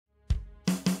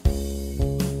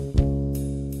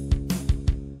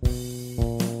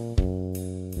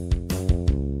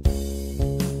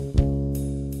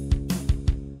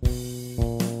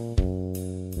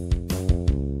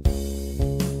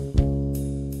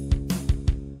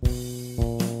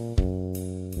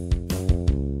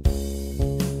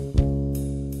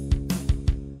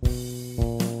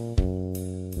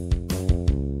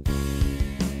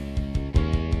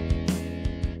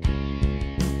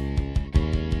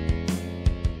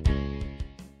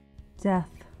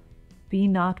Death, be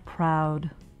not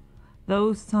proud,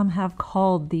 though some have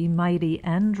called thee mighty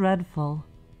and dreadful,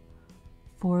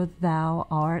 for thou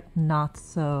art not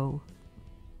so.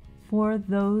 For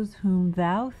those whom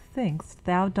thou think'st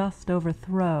thou dost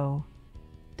overthrow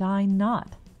die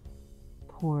not,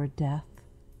 poor Death,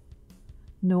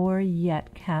 nor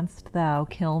yet canst thou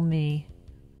kill me.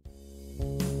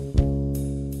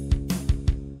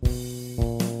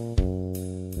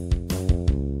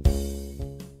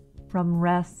 From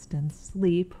rest and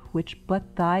sleep, which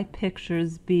but thy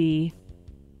pictures be,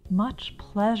 much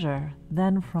pleasure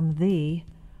then from thee,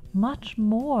 much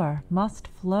more must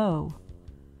flow.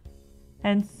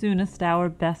 And soonest our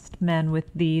best men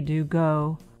with thee do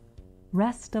go,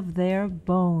 rest of their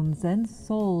bones and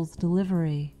souls'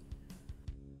 delivery.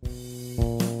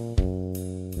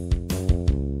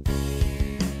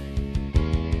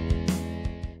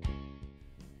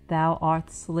 Thou art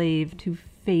slave to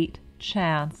fate,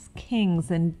 chance,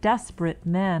 kings, and desperate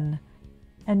men,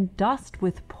 and dost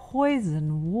with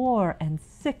poison, war, and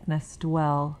sickness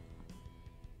dwell,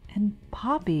 and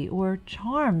poppy or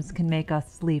charms can make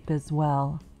us sleep as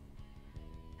well.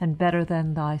 And better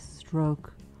than thy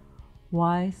stroke,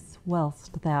 why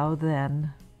swell'st thou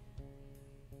then?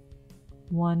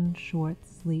 One short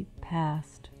sleep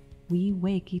past, we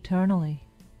wake eternally,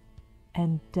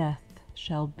 and death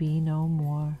shall be no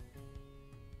more.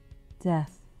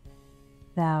 Death,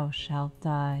 thou shalt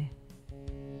die.